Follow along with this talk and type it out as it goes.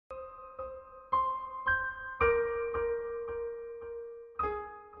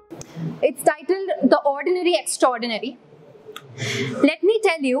It's titled The Ordinary Extraordinary. Let me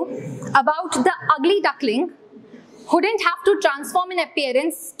tell you about the ugly duckling who didn't have to transform in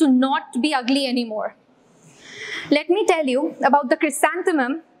appearance to not be ugly anymore. Let me tell you about the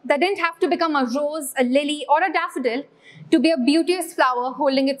chrysanthemum that didn't have to become a rose, a lily, or a daffodil to be a beauteous flower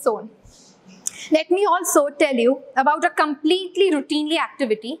holding its own. Let me also tell you about a completely routinely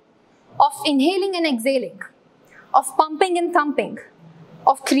activity of inhaling and exhaling, of pumping and thumping,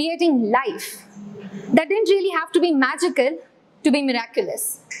 of creating life that didn't really have to be magical to be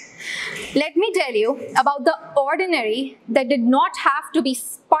miraculous. Let me tell you about the ordinary that did not have to be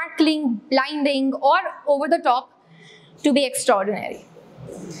sparkling, blinding, or over the top to be extraordinary.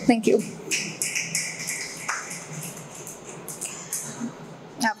 Thank you.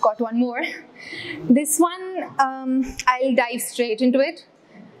 I've got one more. This one, I'll dive straight into it.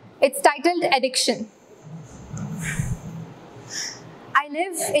 It's titled Addiction. I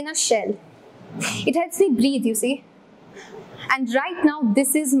live in a shell. It helps me breathe, you see. And right now,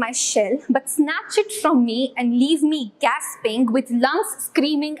 this is my shell, but snatch it from me and leave me gasping with lungs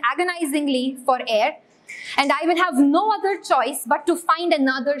screaming agonizingly for air, and I will have no other choice but to find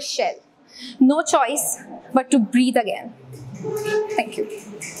another shell. No choice but to breathe again. Thank you.